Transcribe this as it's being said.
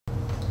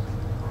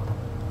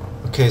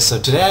Okay, so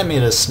today I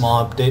made a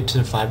small update to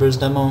the fibers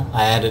demo.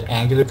 I added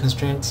angular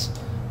constraints.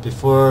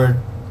 Before,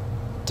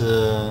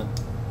 the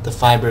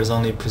fibers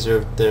only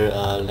preserved their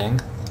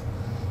length,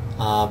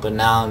 but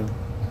now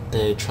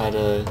they try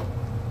to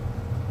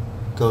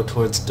go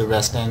towards the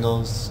rest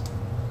angles,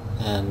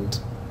 and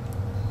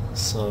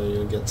so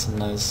you'll get some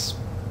nice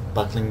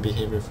buckling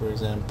behavior, for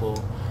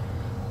example.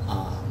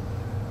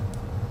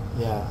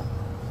 Yeah,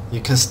 you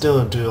can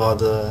still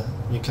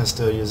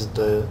use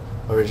the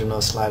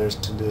original sliders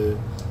to do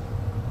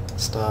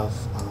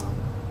stuff.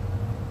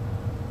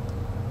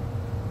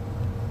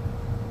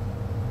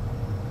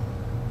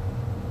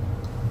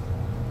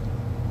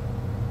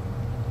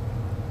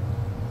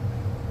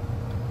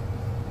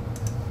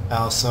 I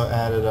also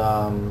added,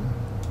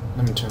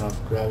 let me turn off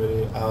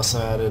gravity. I also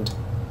added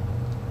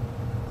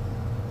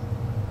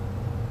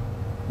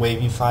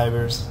wavy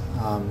fibers.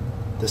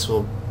 This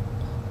will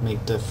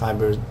make the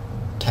fiber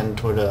tend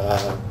toward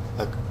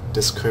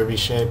this curvy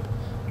shape,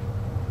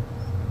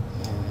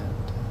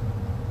 and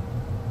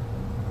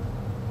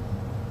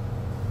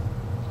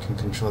you can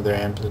control their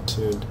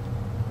amplitude,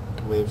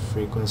 the wave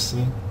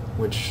frequency,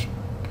 which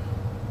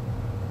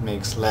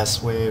makes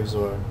less waves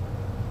or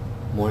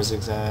more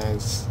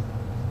zigzags,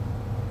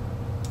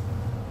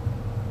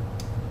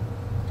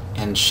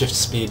 and shift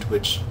speed,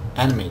 which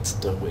animates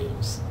the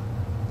waves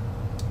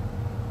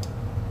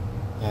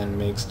and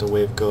makes the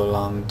wave go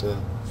along the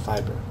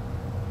fiber.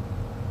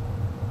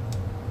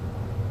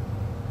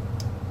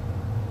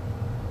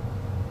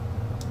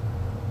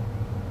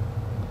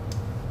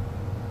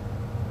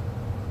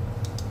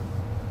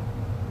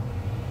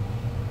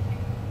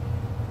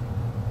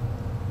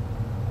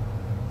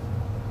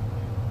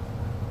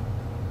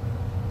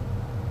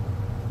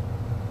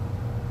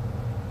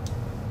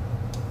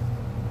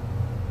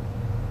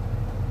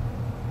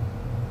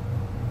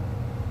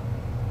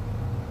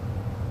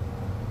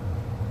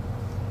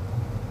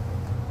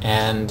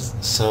 And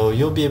so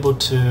you'll be able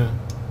to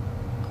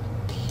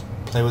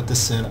play with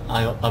this soon.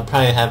 I'll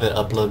probably have it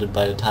uploaded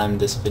by the time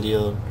this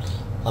video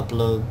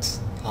uploads.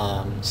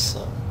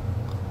 So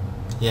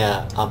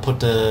yeah, I'll put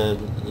the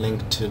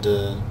link to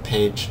the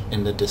page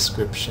in the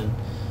description.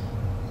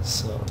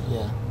 So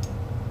yeah,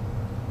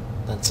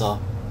 that's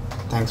all.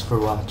 Thanks for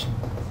watching.